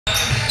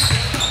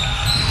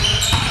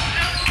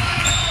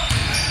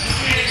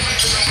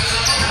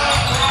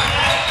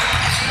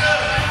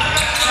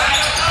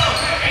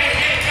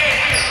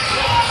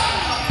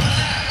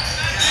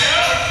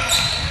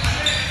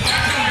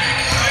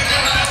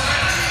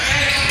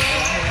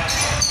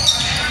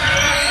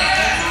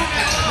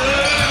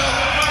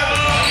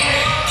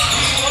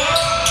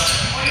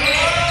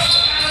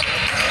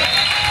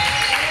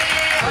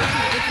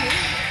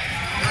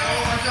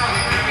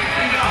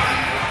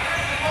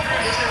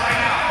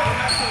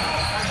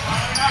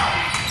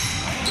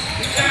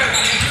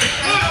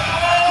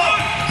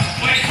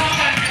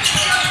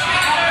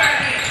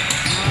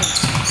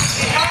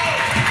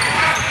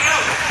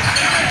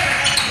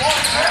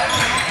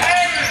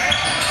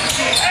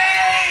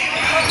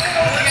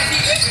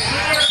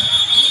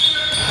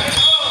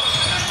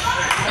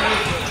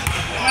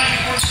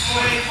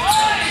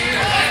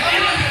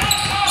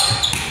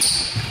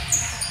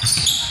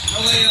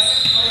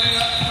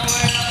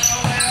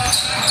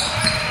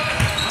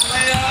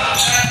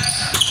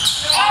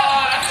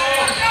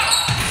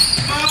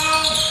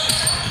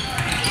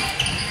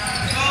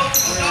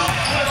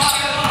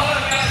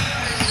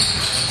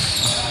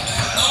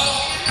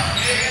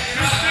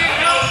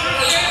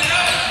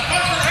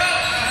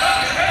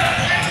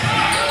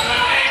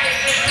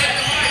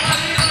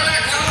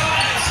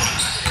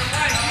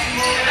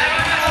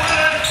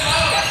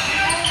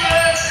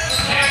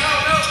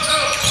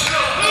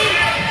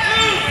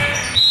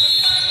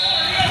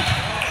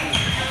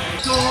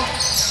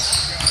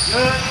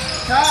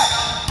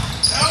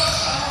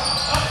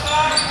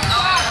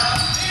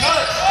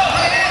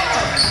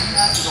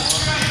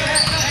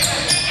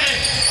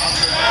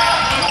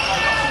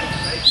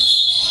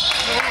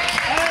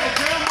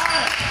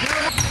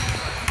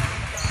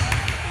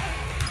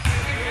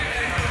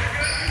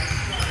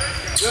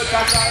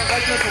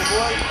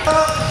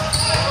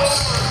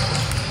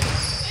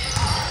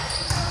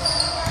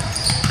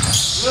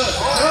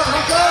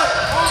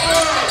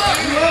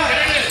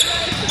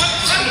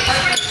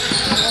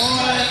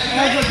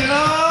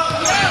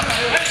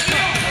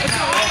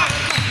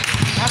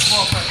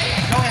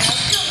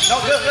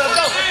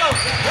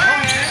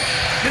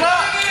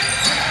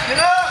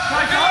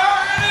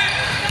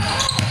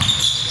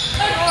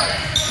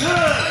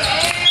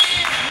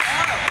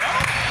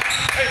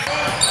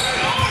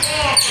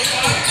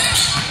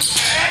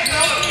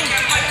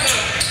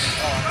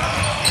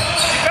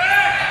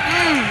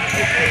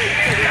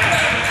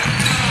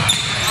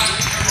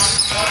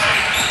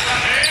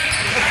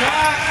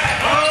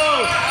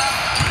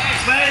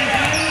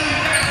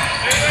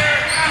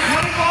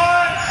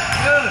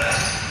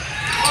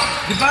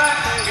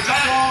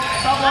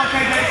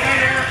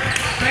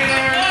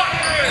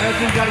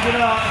You gotta get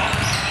up.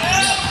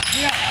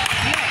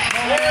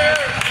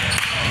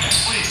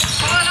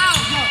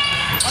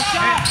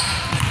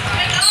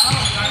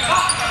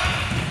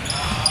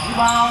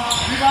 Rebound.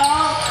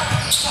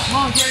 Come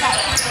on, get up.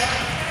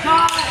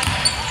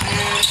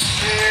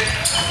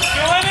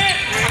 Go in it.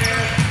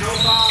 Go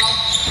ball.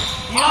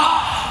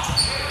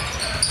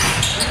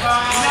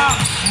 Rebound.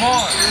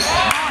 More.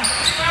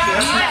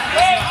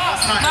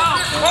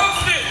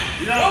 Roast it.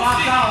 You gotta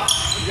box out.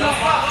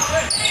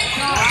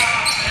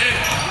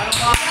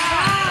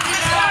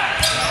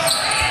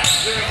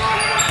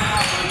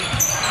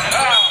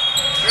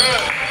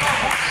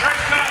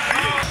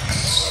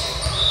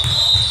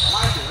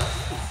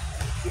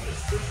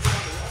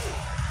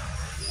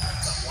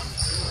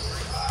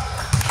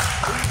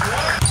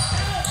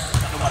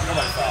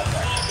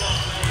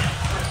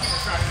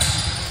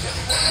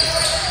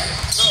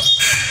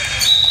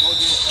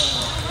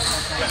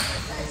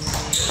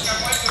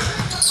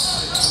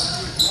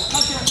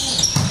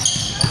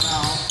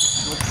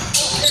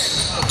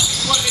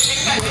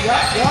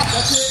 Yeah,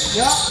 that's it.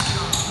 Yeah.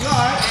 You all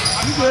right.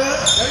 You good.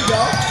 There you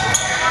go.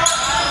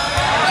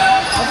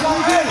 That's all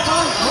you did.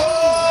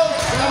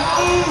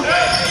 Move.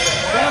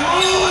 Gotta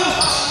move.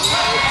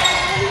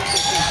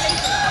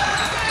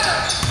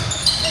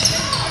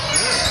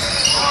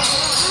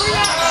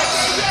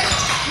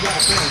 You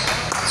gotta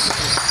finish.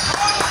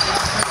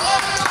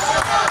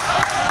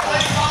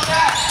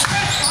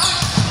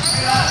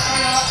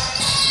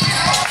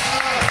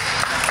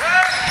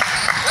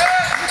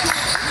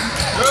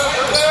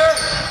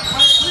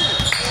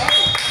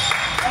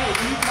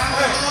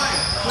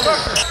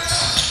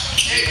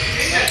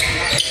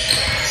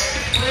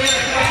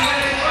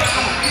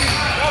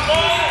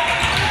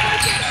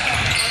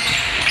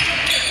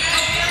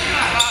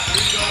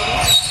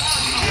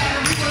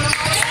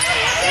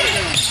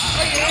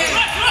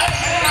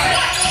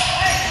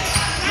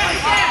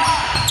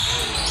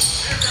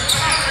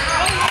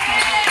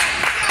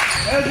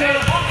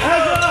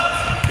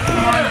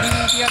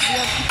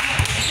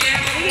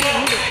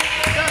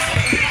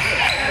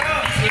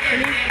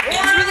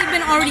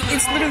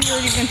 It's literally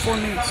already been 4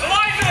 minutes. Oh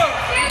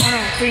no,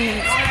 3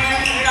 minutes.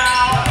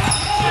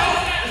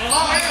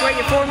 Wait,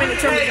 your 4 minute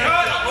term is up.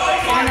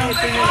 I know,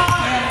 3 minutes.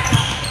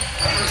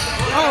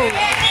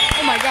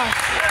 Oh my gosh.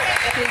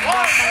 Good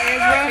ball.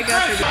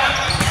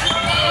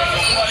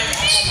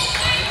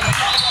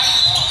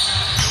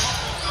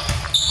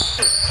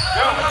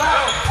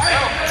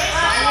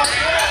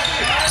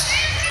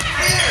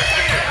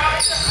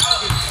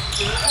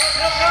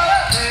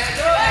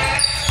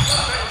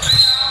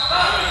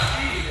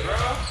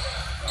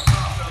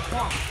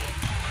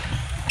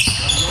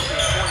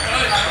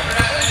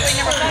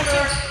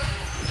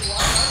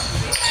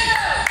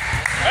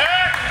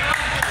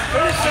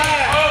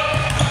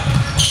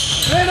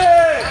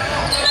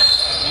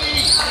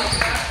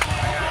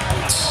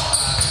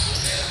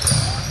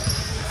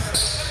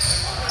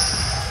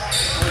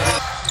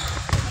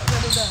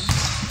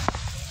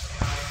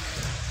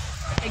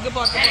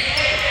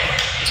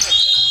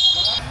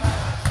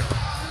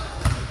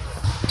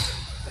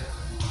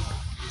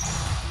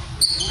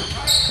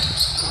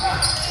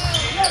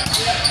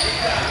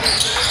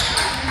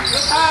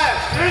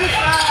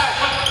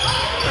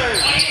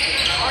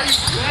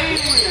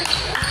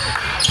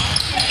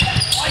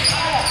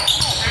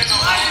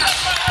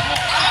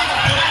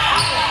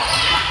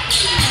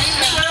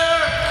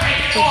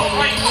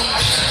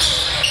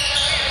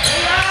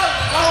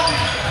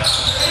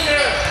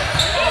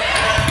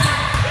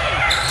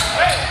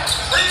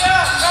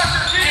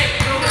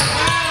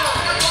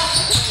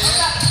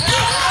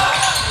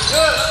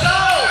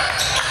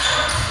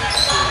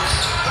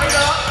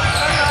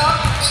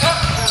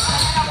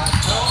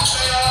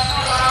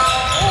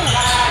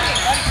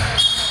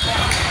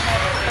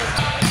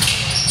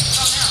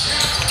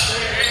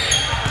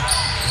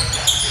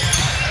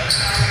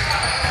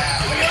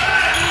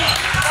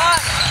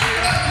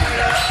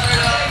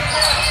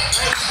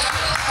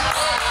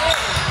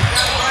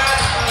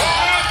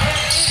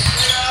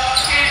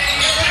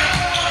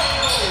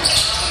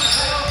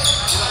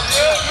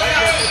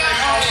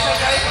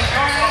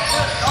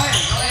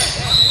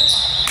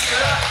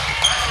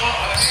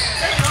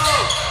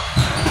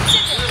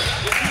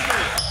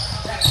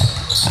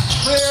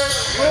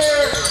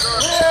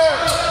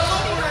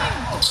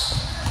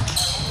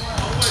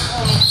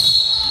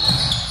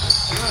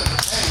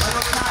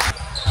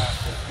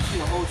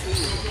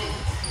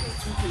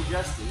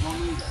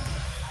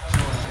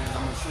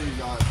 you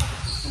got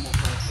some more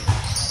pressure.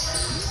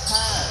 When you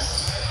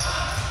pass,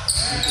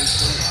 you can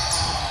see it.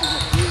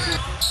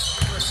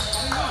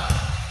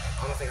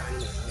 I don't think I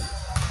need it.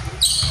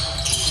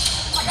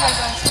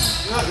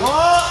 Good. Go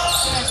up!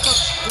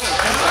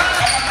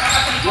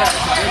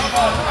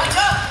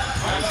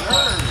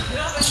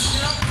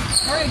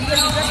 Hurry, you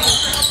gotta be ready.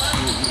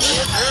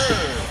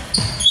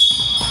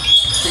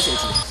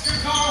 Appreciate you.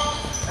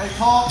 Hey,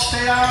 Paul,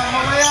 stay out on the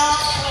way out.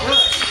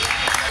 Good.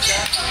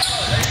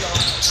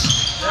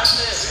 That's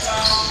it.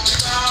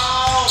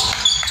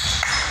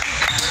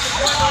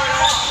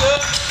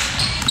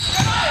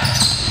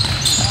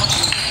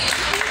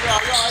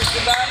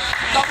 Get back.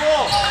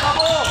 Double.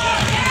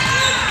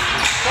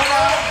 Go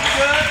down.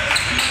 Good.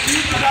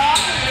 Deep stop.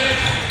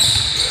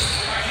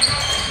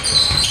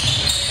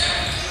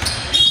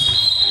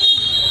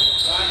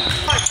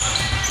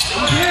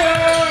 Here.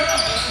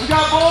 We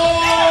got ball.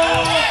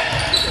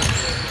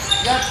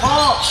 We got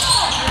ball.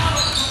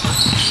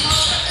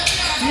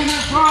 Team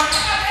in front.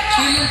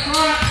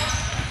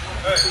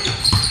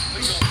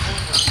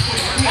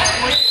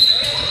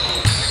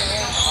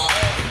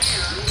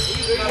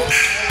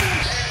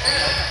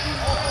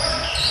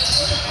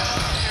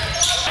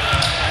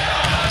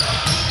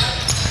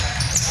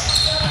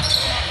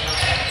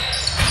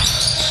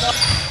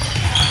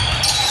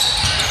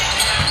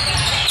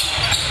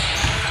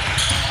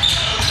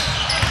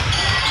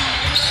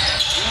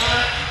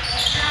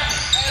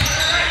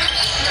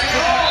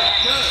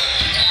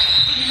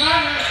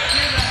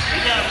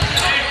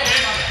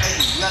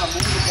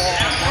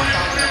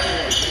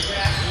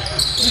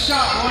 Good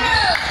shot, boy.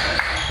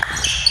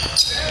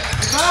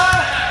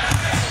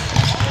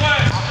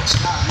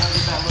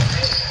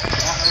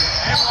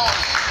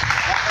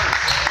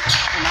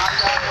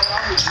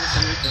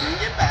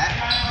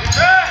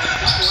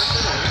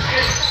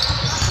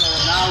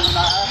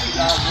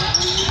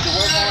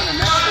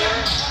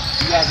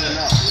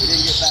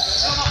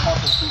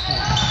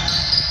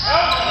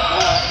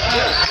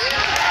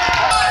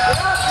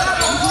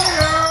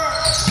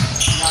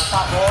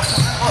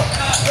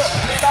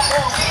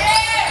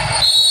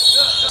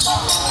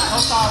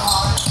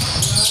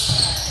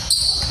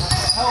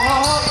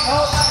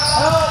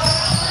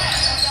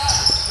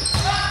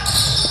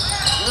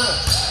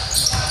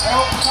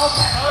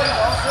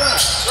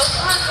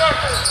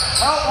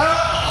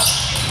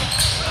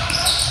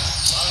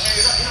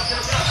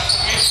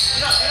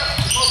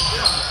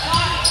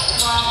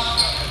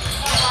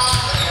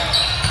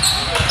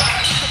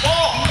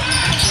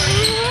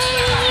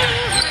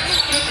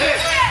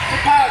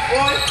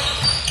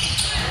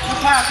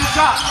 Good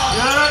shot.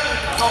 Good.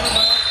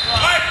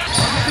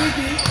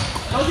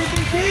 Go get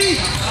BT.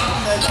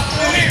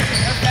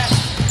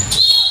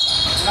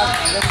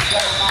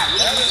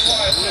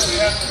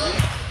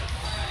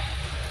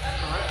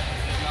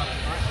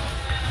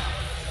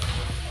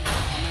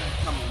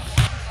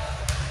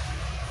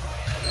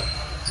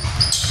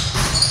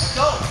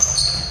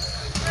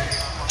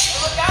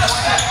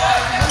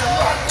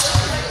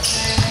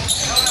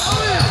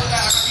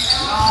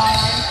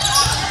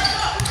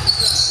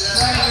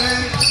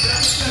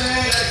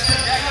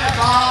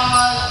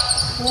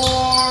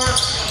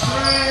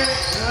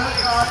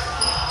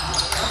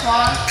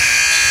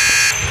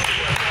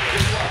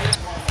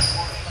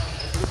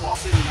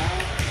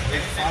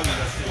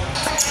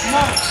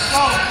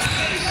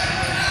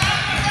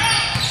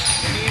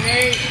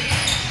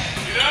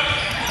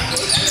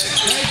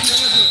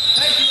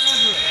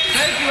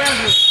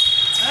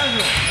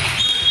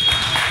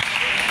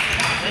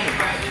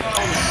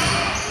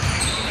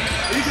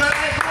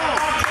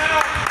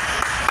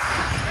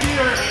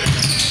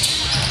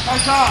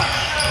 Nice job.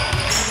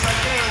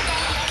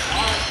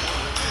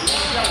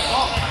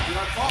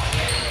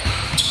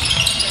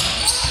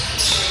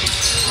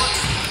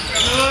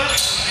 Good.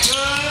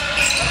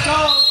 Let's go.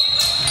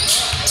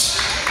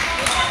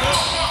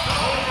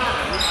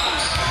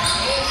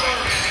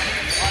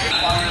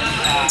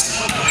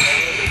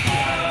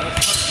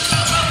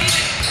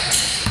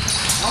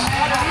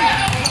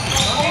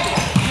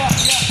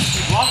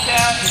 Walk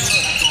that.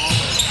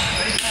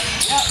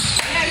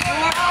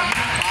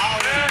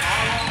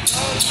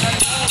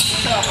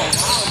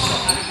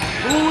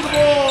 Move the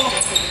ball.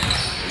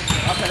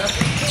 Okay, that's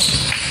it.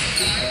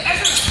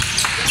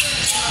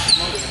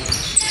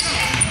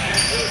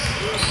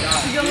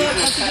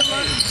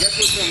 Guess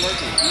what's been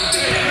working?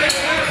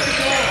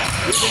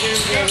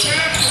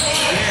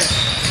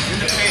 In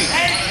the paint.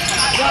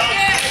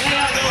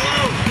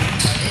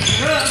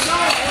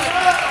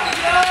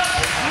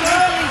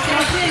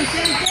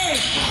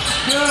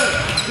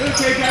 Good,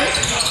 KJ.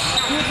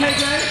 Good,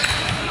 KJ.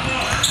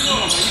 Come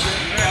on, man.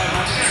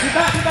 Get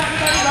back.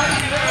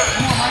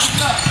 Come on, Mike.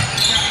 Get up.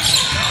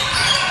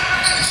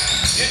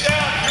 Get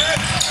down,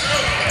 Chris.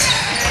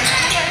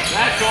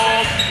 That's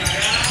all.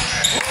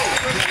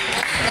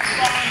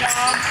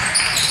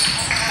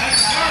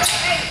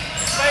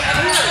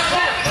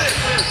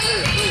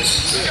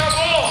 We got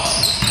ball.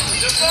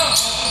 Just up.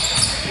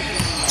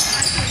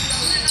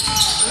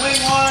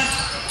 Swing one.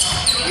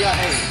 Yeah,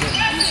 hey.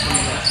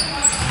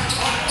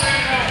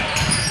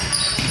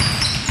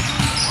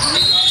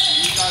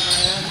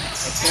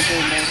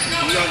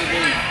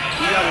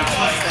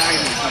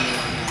 stagnant coming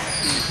right now.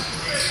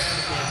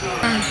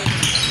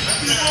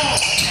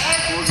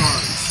 Four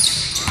guards.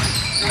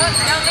 You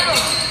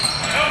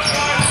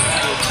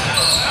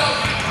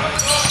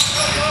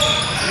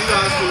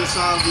guys can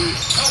decide who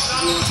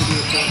wants to be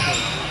a point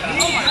guard.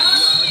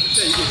 Like you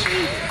said, you can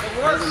change it.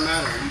 It doesn't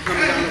matter. You come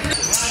down the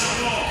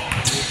floor.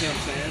 You see what I'm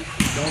saying?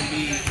 Don't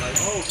be like,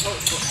 oh,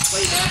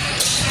 play back.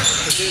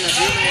 Because then if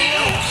your man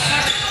knows,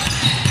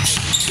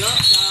 jump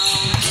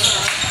down,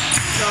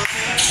 you know what I'm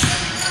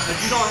saying? If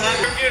you don't have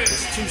it,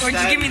 it's too stagnant. Or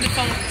just give me the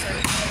phone.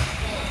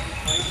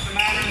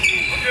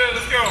 Okay,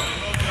 let's go.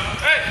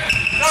 Hey,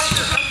 doctor,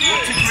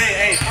 To create,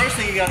 hey, first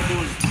thing you gotta do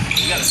is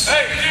you gotta.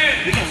 Hey,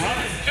 Jen. You can run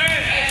it. Jen.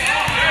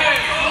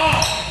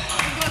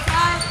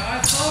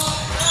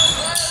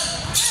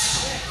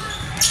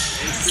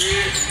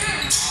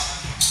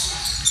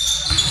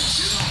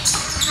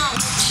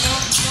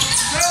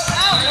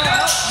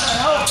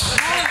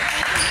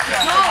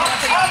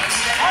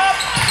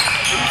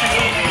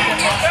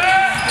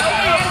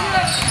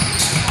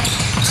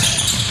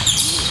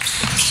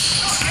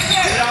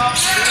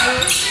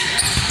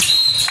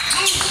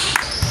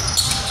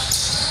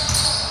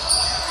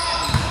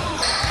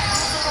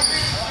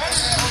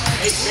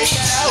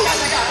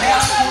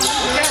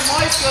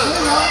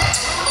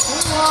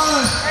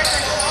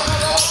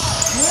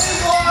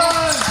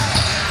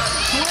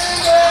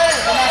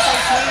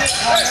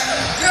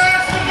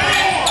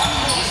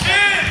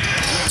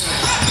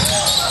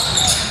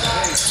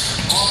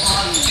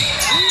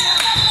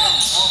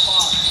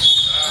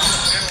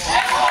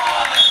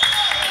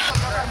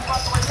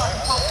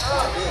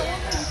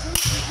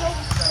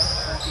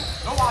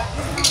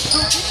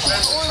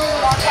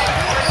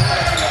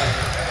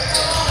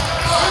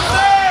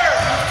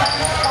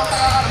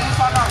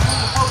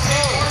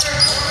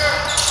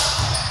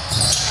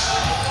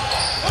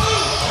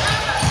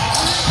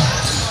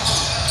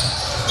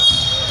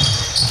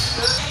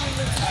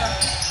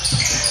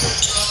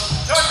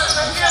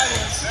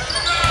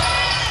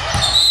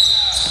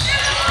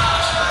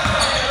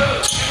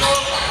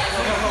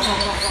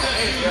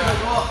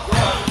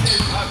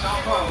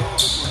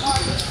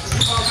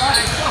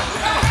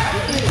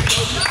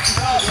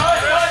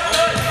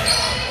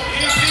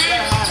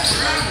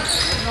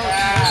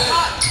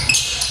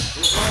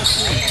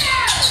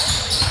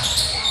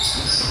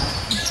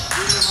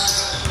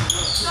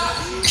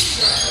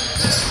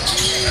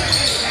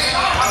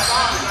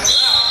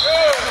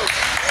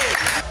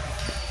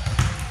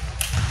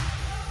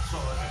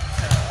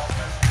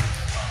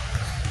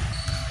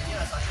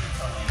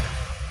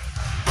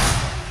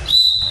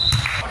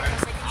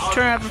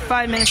 Turn out for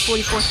 5 minutes,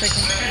 44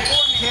 seconds. This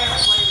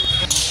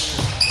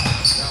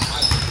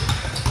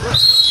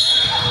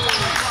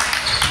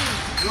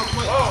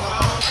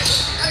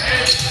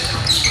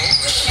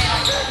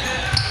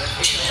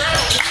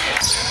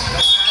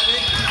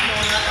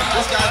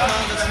guy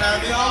doesn't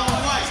have it.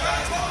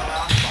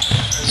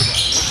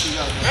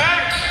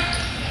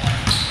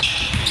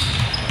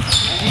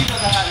 And he's not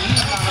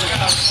going to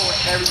come for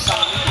every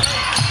time.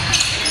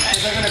 Because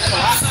they're going to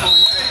collapse on him.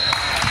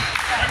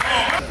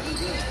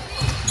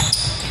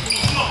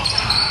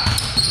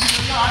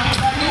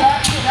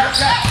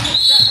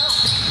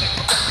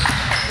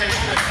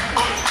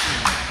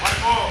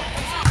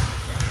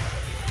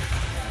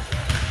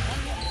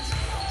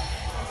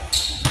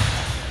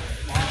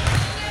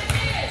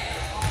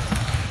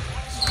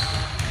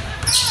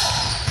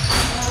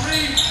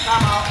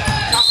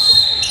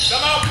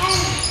 Come out,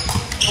 move.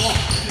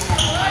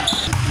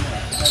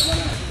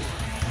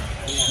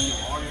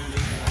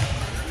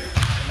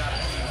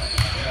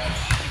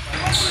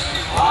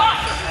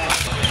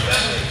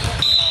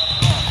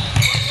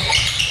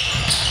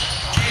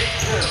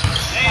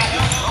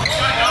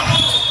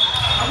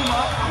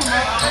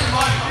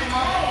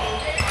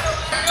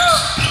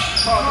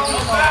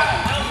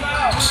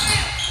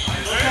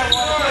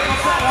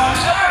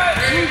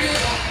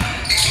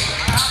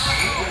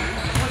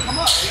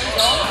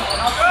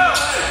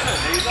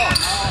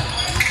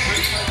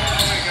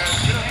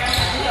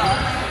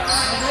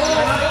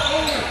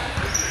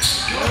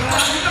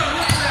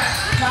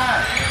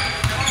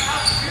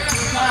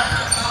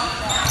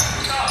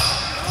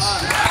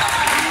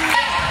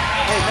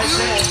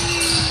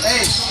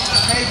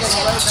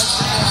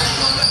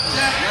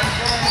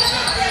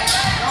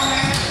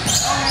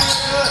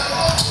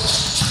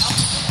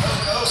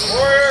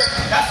 Warrior,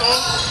 that's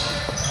all.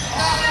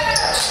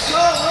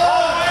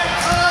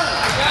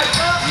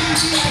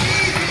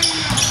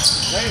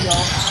 There you go.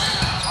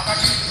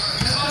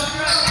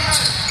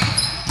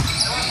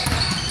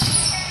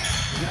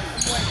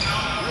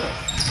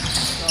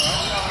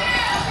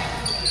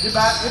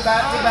 Get back.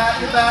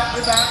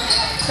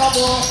 Stop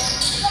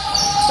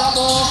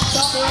ball.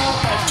 Let's go.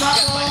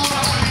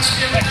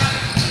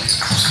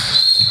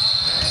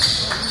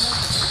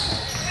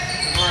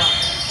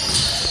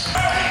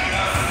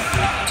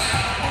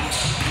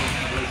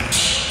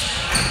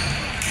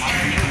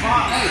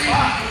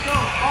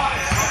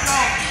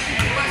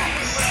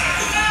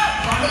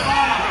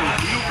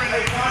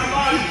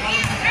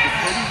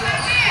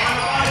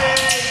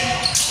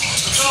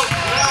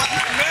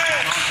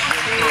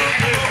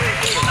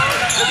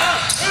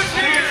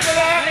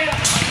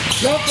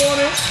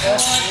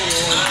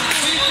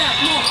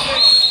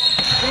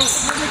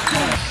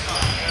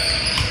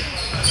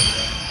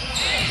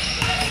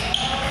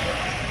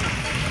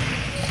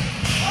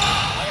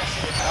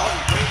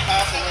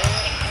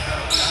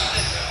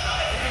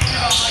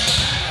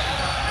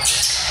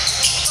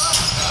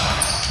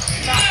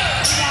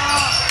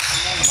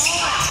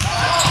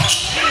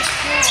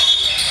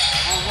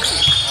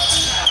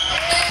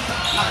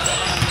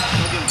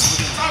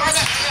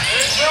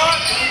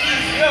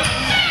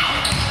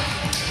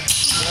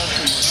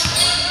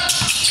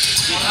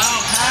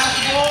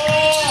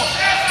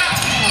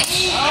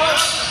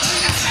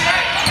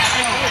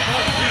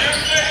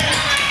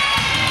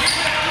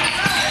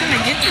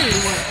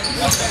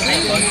 Grab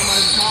the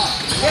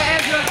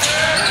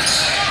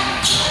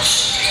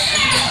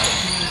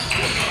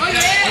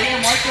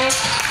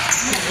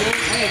ball,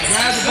 Michael.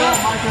 Grab the ball.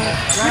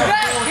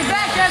 Get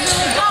back, Jasmine.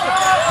 Let's go.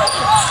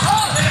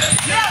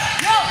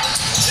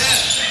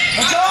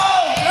 Let's go.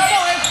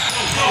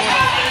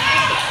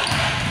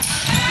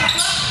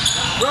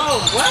 Bro,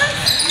 what?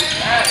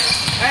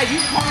 Hey, you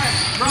can't.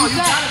 Bro, you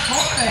gotta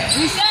talk that.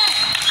 Reset.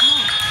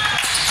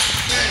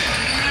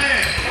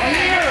 Right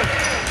here.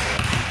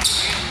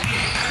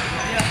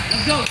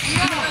 Let's go.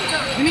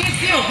 Give me a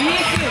steal. Come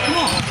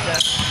on.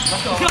 Let's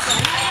go. Come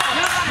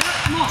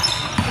on.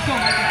 Let's go,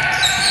 Michael.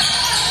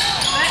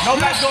 No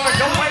back door.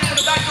 Don't wait for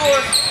the back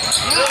door.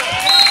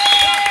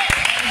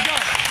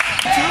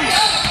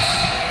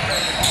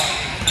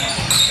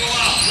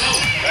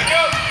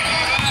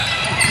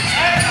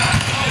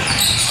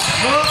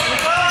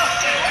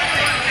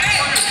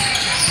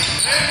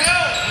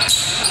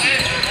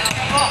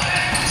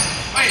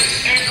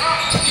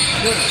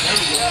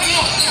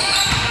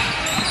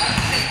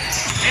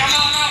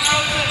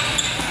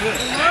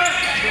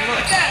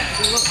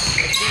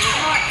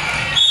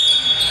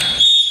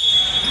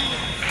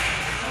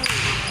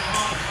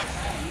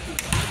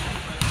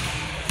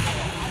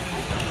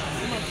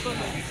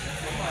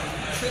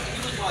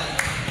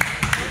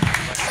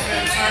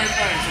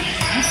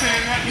 You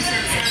saying that? You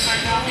saying the same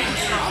thing now?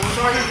 I'm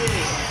sorry.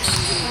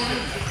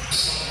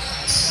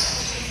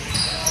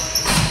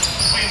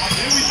 Wait,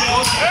 here we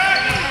go.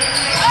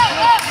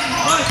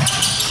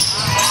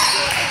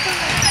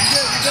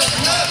 Get it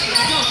back,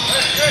 Michael.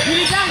 Get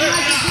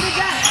it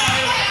back.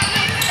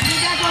 Get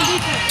it back on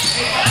defense.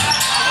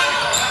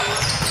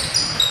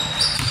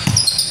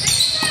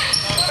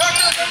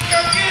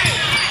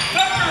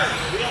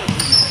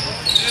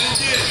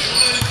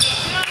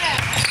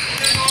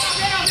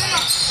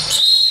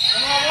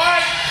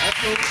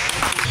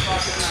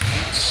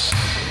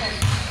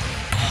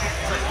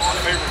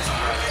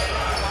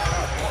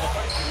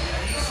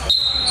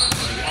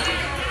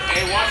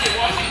 Hey, watch it.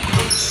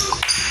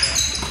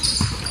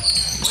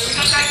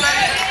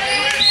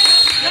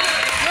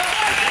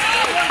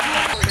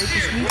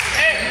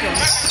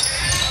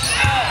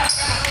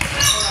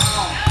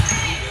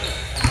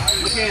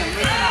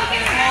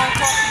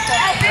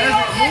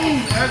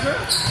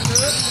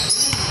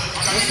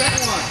 What's that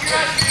one?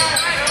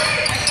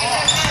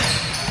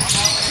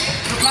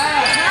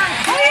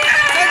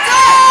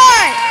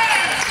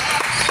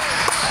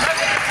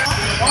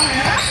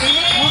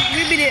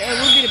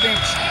 We'll beat the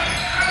bench.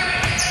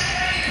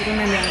 We don't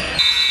mind that.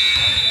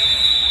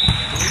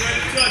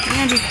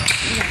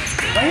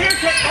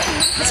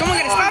 Someone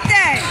gotta stop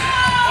that.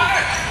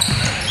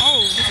 Oh,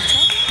 this is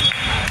tough.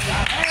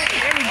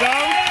 There we go.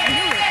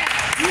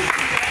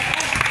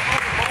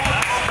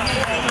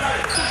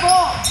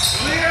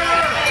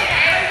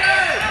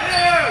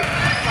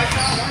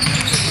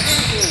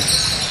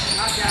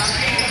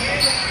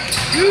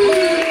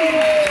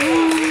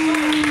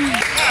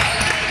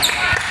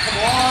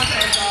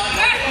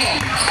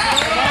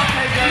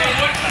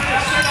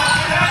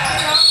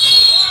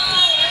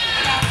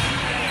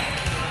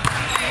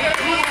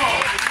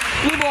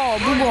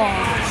 Blue ball. I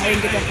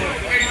didn't get that ball.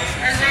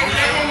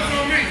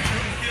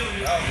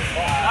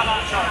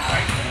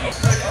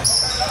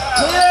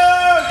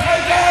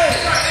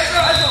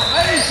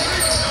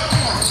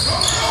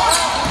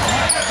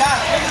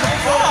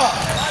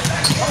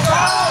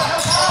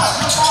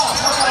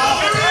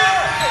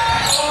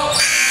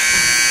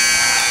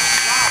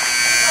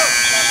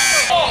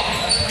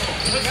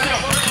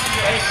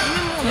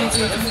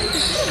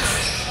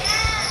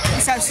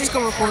 That's how Cisco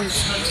records.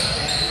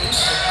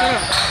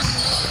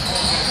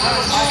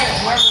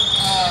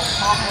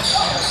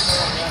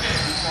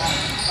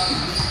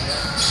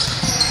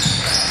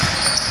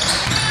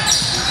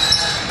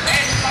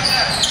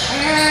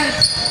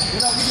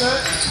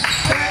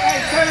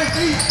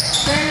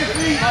 Turn your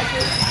feet.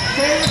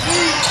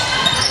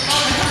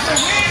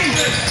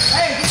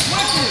 Hey, just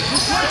watch it.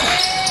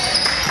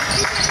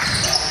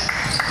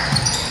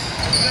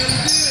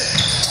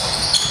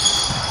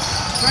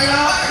 Straight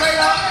up.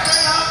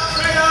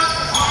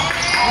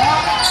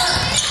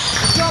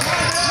 Let's go,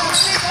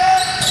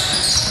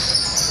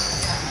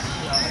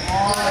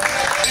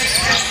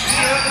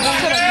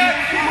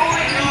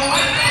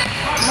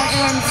 My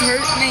arms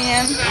hurt,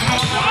 man.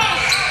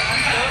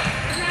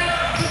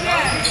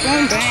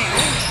 Boom, bang.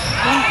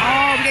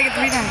 Oh, we gotta get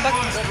the rebound. Back.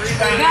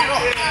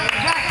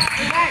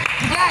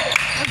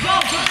 Let's go.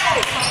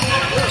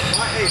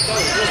 Hey, so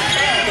look,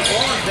 the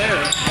ball is there.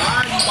 Why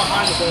are you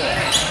behind the ball?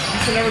 You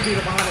should never be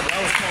behind the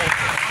ball.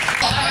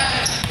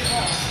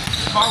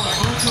 Ball was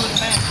glued to his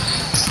man.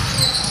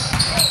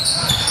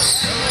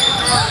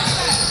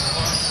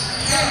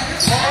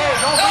 Hey,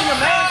 don't bring the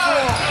man to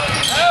him.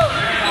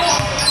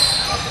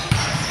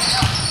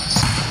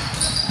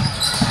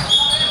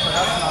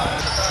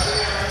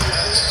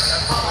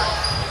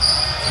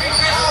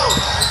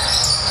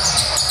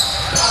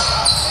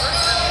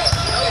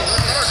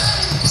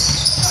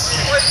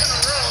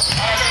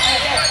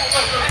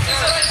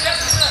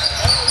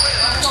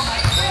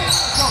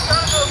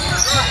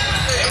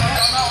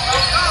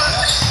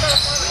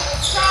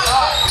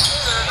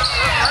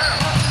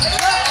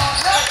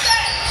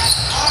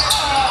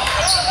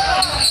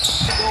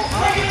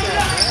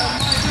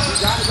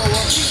 go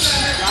up.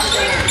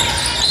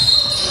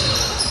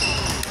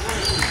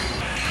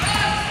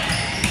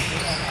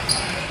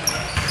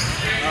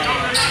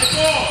 Gotta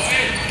go up.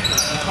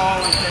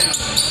 Call and take it.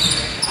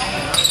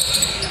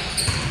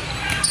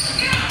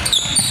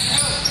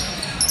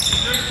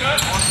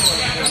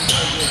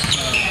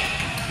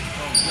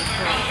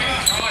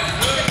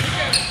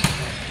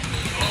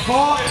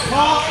 Call.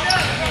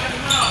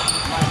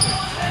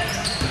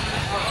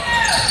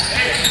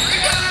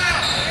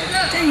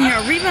 Dang,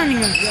 you're rebounding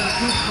him.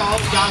 How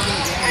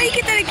do you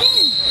get that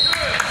again?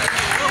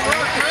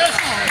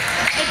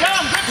 Hey,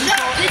 Dom, good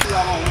shot.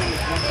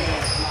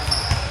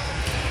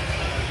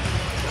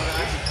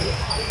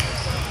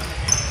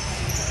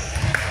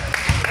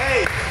 Hey!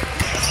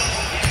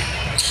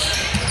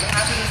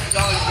 After this is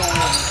always going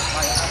on.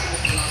 Like, after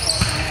this is not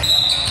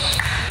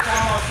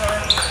Come on, sir.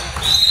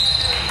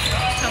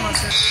 Come on,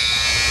 sir.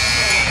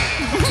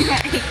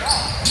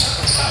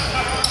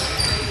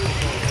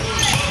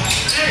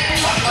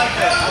 I like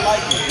that. I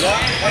like it. Yeah.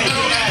 Hey,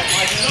 get mad.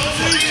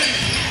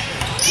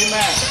 Get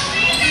mad.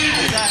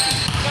 Exactly.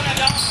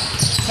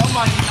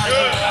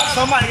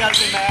 Somebody got to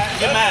get mad.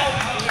 Get mad.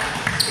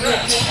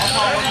 That's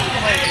all I want you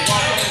to play.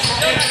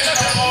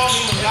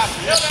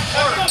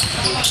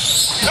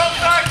 Help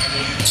back.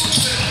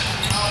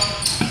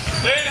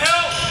 Need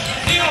help.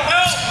 Need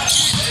help.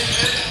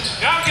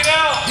 Now get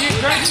out. Be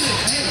aggressive.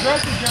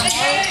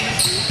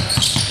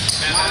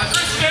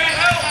 Stay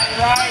help.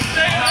 Right.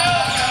 Stay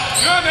help.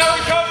 Good. Now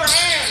we cover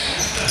hands.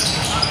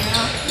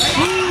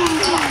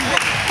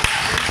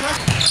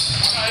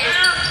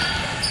 Clear.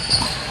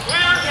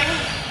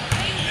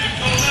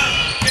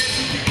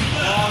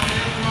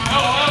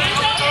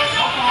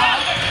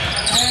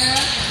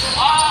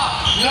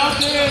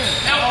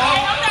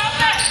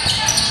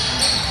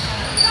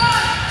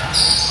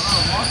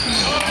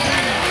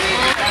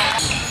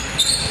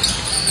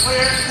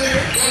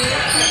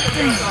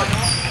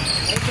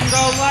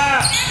 Go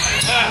left.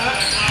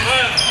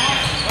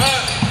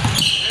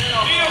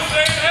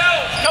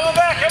 Coming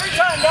back every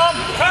time, Dom.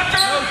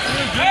 Tucker,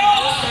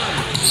 help!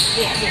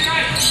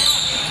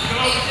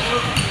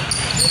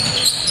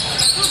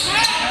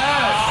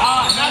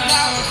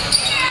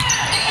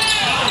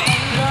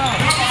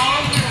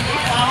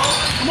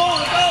 Come on,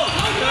 let's go.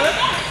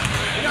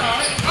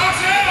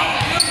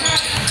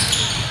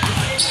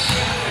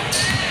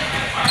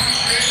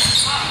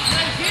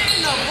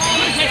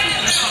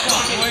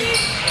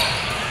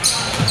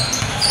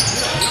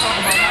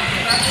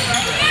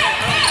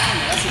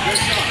 That's a good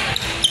shot.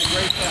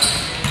 Great shot.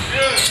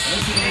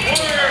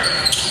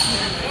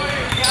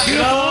 Get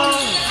on.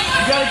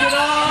 You gotta get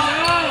on.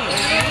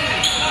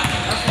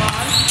 That's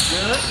fine.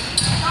 Good.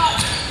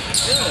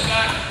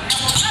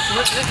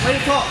 Way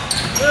to talk.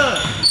 Good.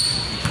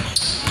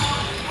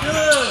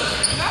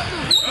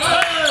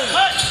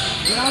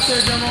 Get out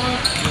there, Jamal.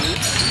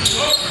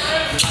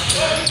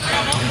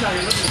 He's out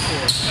here looking for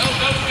it.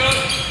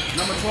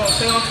 Number 12.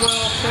 Stay on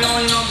 12. Stay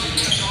on him.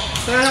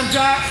 Stay on him,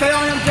 Jack. Stay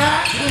on him,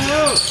 Jack. Good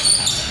move.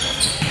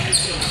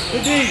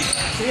 Good D.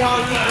 See how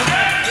he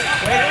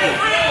wait.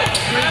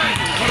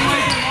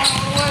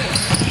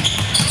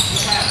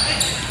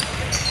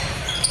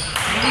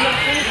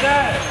 Finish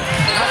that.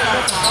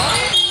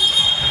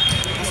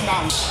 It's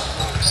not.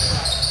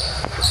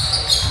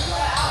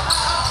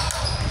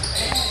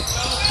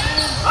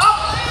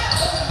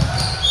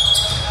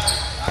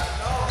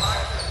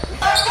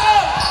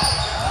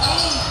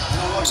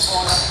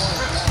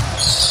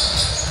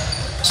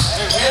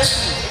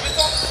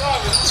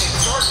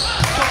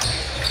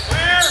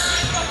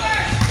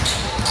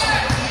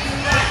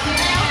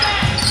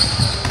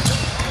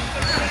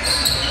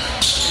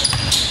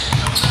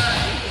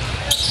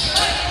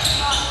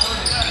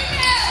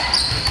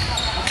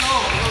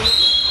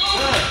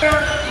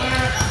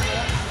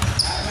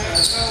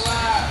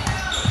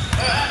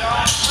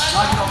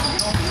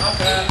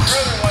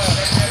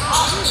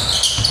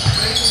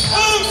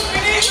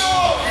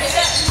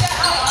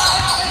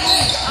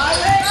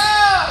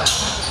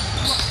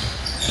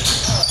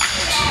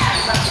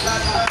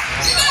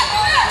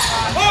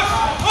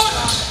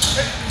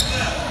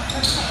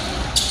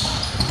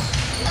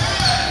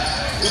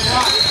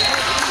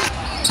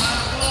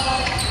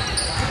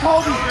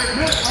 Kobe,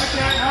 miss right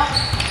there, now.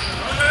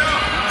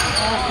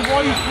 The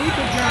boy you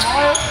sleeping,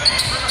 Jeremiah.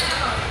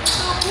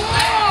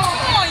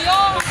 Come on,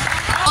 y'all.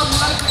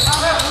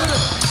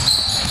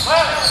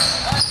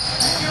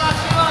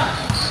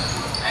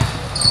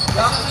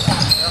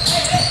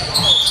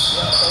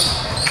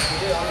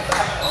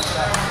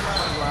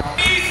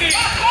 Easy.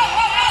 Go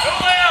left.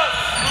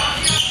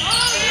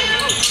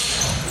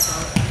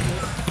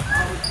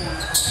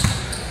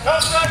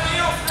 Help that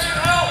deal. Stand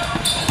help.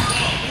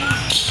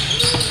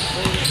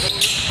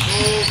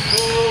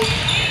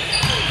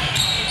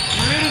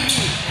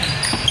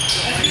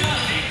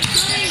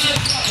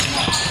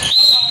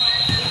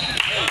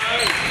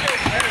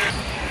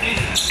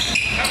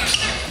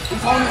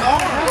 He's on his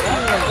arm.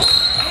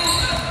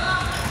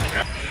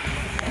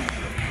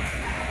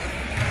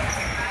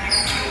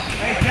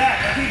 Hey, Jack,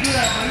 if you do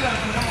that, bro, you gotta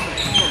put him on the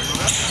floor, bro.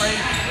 That's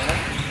crazy, bro.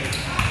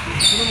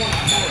 Put him on the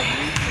floor,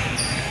 dude.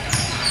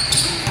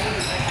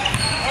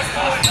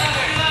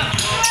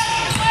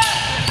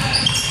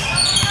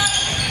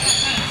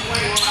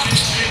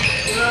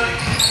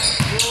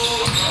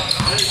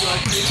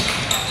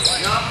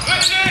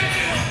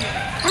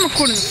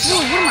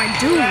 what am I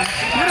doing?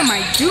 What am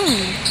I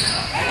doing?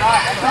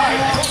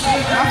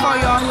 I follow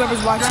y'all,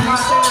 whoever's watching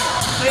this.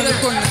 I'm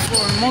recording this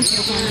for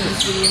multiple times in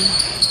this video.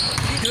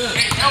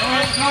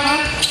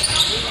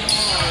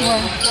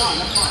 Well.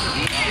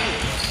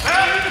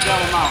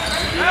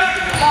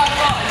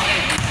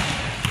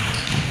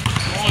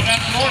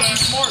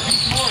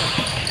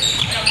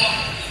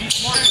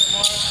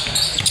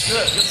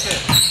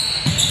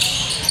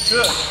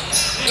 Good.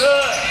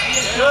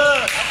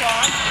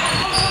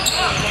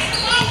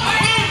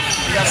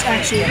 That's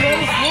actually good.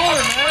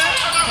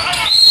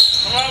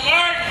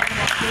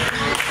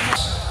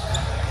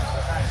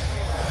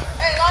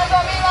 Hey, lines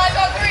on me, lines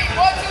on 3.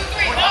 1, 2,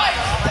 3, nice.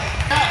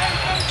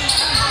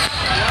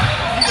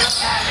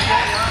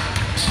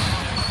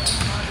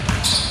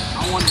 I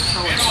wanted to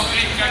show it.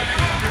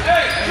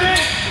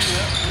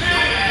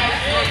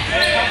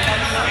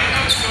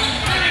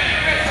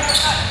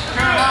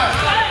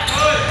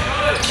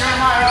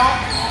 Jeremiah.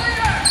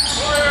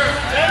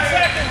 10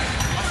 seconds.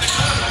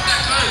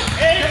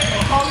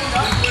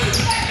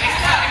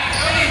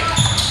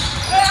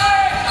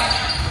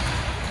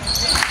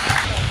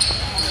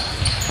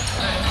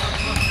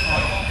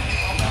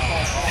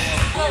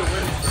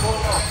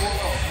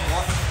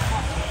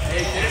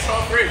 Hey, finish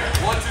on 3.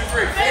 1, 2,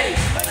 3.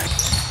 Finish.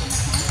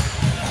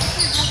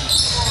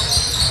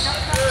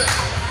 Good.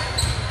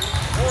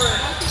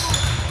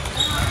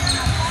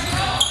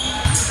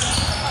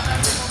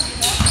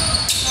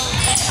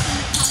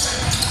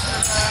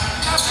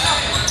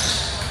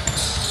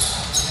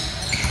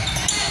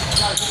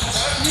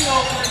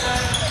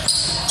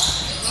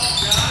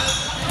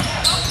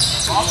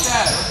 Off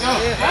that.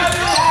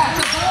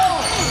 Let's go.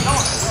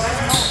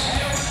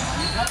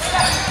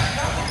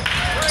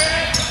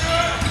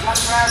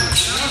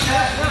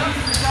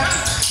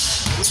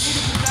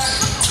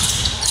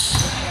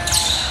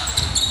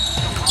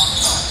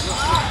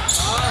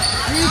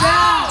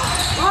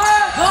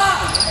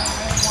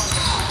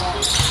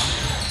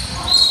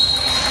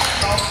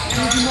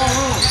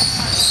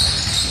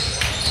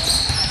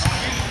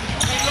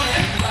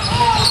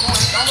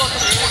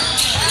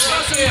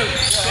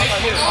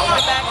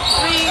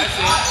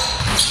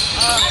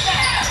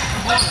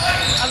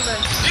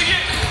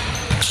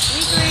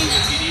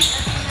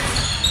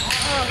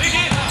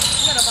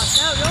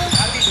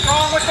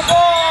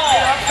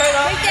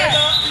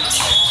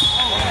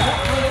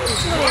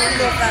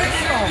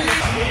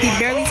 He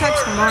barely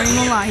touched him, I ain't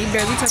gonna lie, he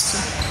barely touched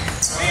him.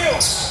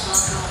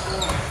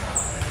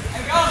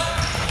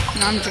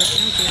 No, I'm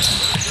joking,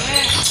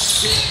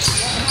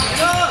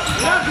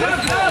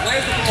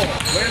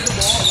 Where's the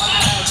ball?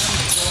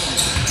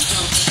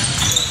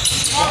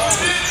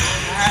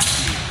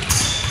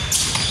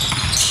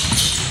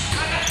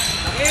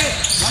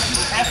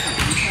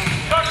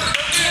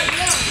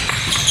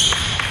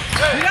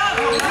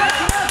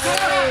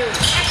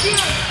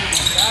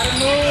 Gotta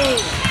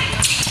move.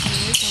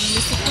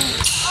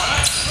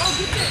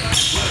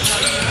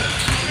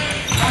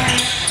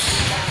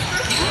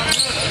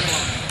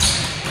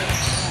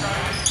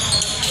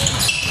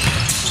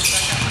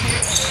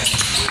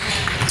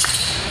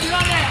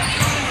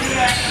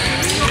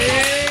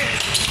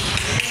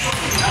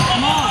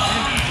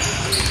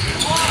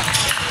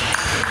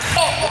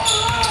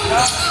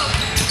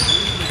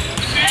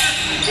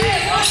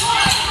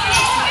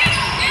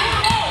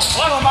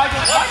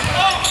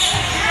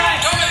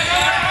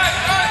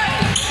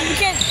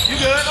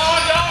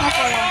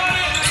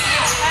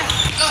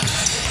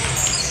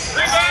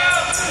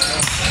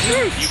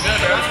 You good?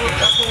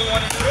 That's what we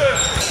want to do.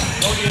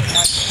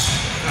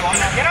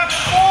 Get up to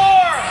 4!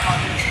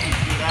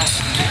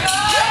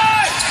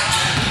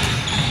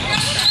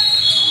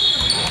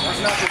 That's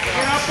not good.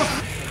 Get up to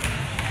 4.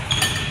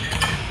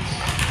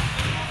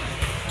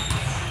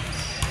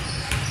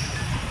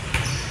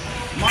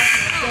 Mike,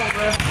 let's go,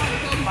 man.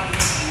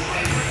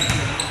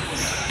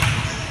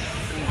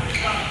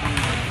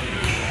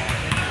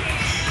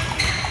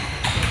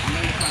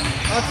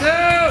 That's it!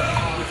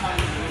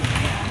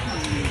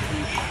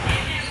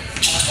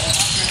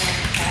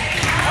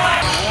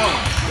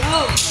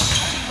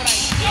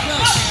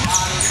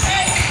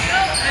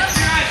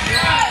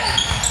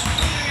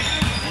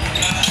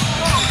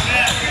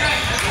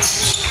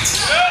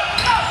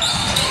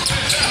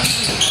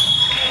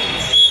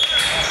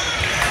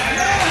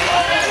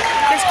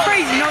 That's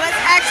crazy. No, that's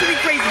actually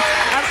crazy.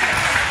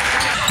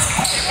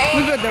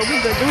 We good though.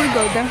 We good. We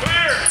good though.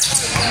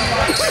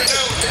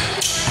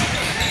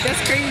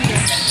 That's crazy.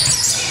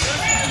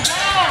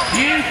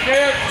 You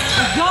there?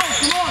 Let's go,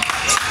 come on.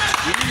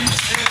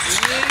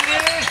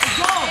 Let's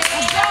go,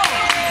 let's go.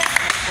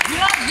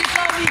 Get up, get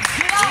up, get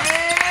up.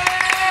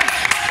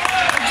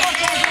 Let's go,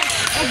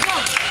 let's go.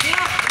 Get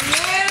up.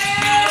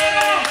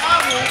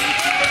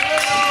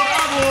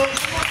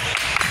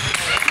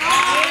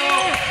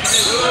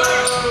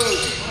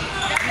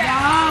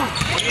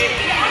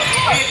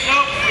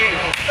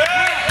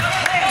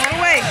 No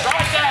way.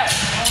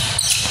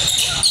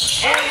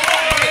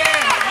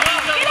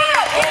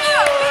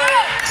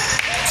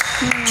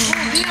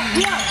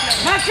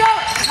 Match up,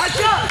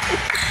 match up.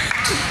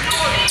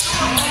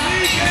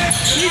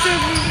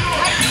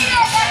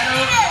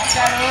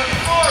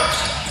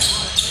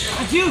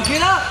 That's you.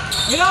 Get up.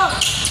 Get up.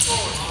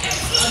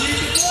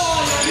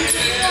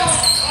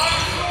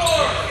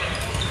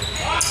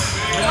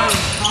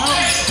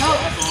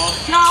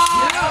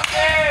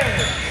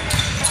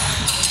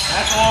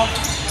 That's all.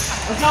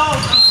 Let's go.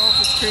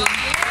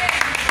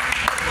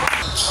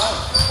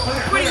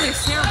 Recording is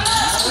terrible.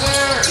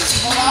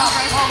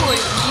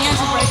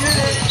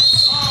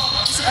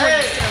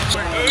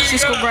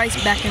 Cisco Bryce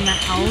back in the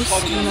house.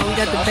 You know, we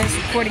got the best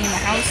recording in the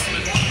house.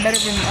 Better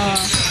than the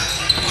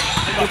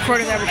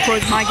recorder that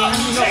records my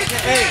games.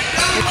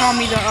 They call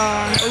me the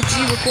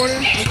OG recorder.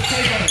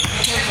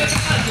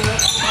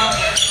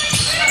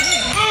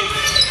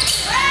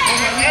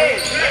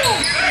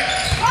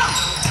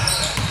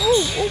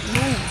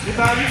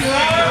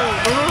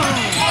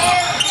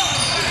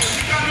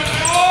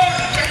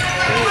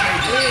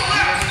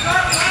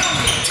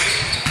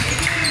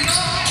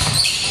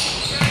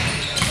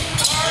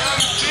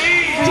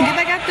 Get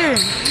back out there.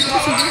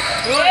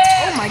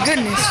 Oh my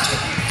goodness.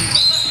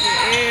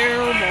 Air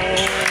ball.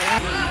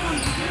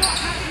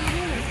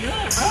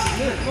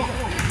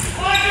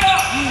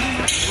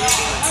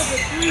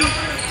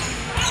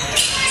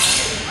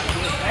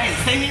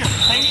 Hey,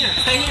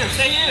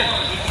 stay here.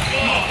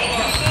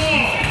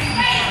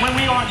 When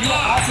we are, you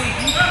are actually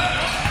deep.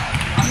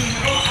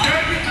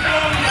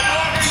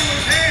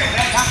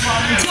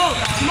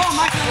 Come on,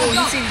 Mike. Oh,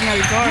 you see me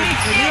guard.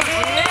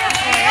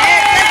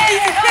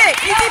 Easy pick.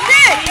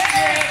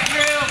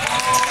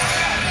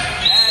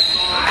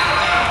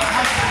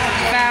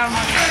 Foul.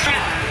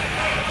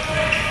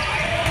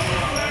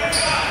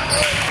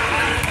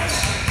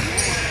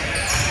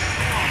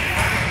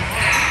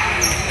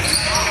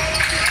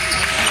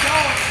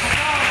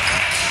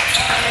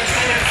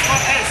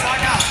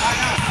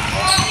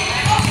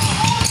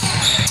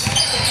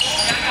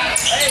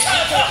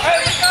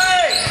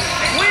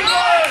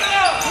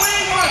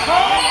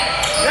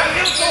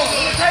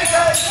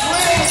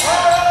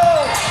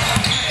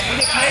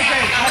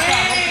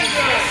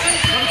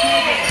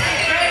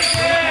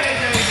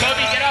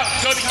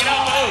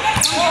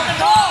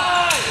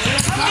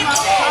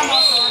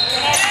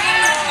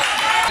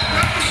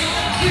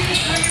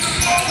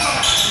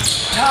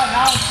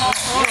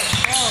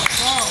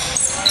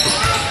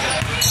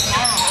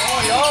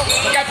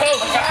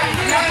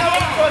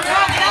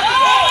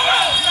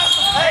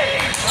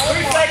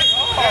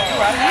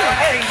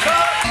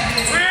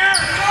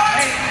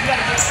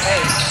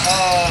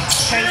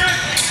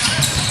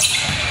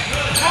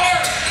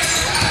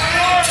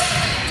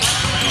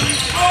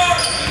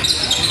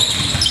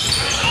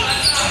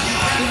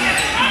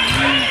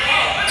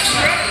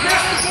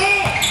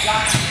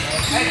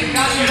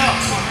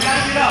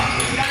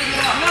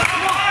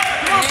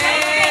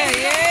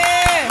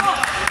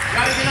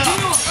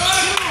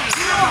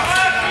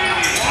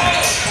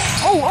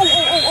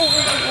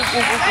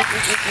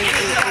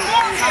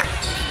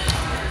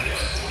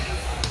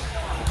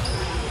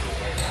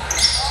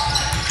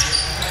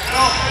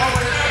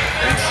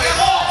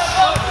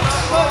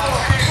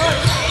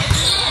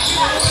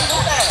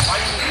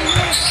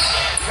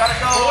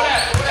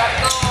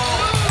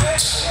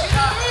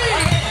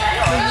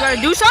 You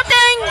gotta do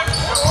something.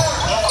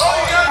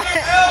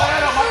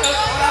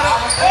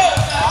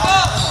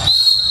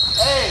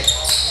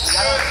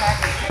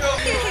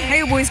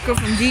 Hey, boys, go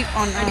from deep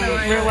on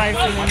real life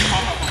and then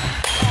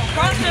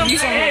you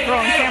saw me throw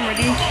on camera,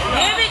 D.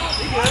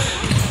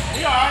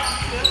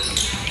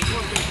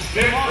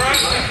 Stay in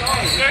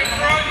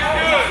front, you're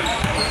good.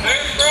 Stay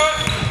in front.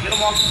 Get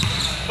him off.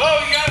 Oh,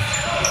 you got to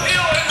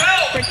heel and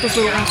help. Break those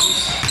little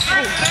ankles.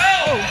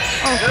 Oh.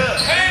 Good.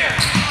 Hand.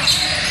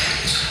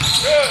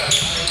 Good.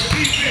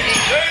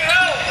 Stay and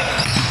help.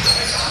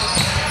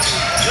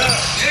 Good.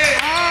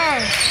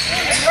 Yeah.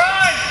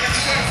 Run.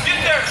 Get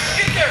there.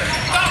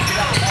 Stop.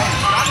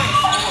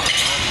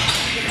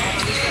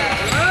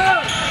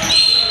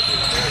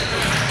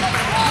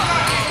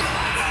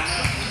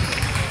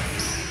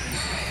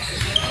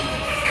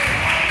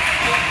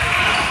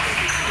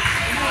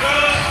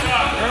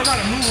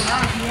 Everybody move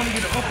around if you want to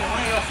get an upper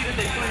lane. I'll see that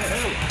they play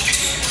ahead.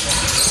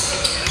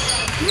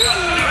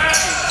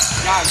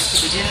 Guys, it's the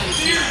beginning of the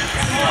season.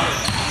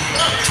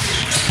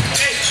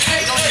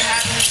 We don't get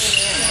half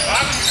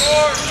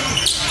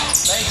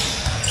Thank you.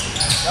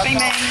 Bang,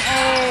 bang.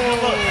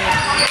 Oh.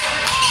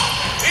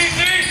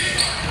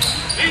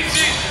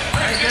 Easy.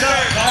 Get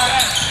up,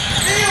 guys.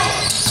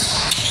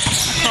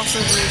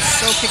 Crossover is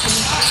so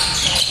pickable.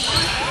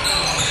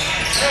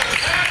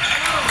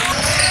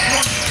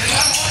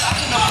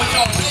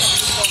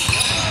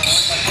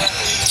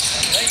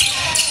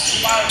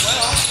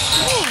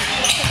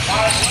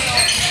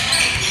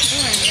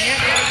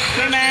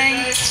 Bang, bang.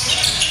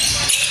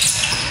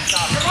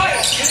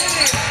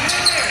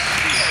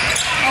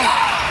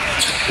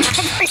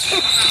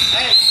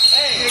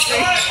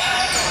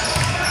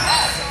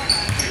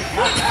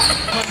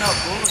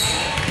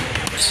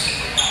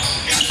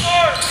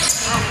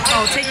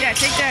 Oh, take that.